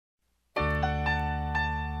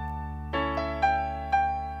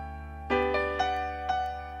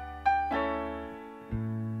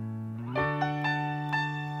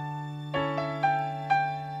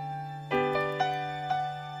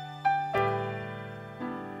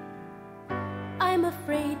I'm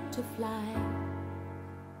afraid to fly,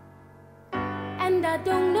 and I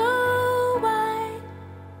don't know why.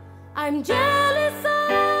 I'm jealous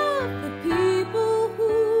of the people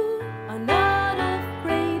who are not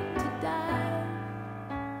afraid to die.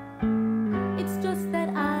 It's just that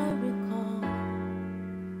I recall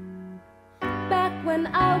back when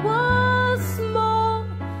I was small,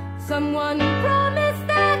 someone promised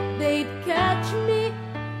that they'd catch me,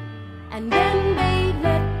 and then they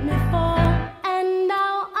let me fall. And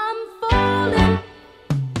now I'm falling,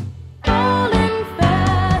 falling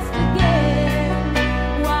fast again.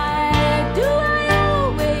 Why do I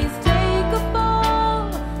always take a fall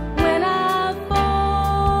when I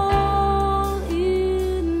fall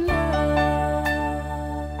in love?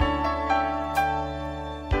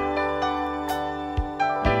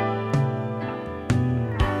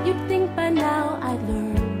 You'd think by now I'd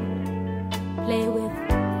learn. Play with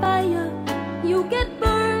fire, you get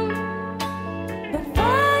burned. But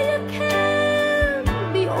fire can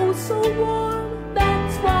be oh so warm.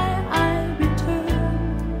 That's why I return.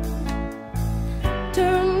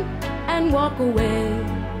 Turn and walk away.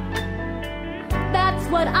 That's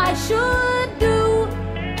what I should do.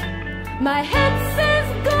 My head says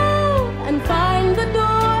go and find the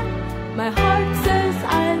door. My heart says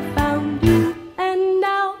I've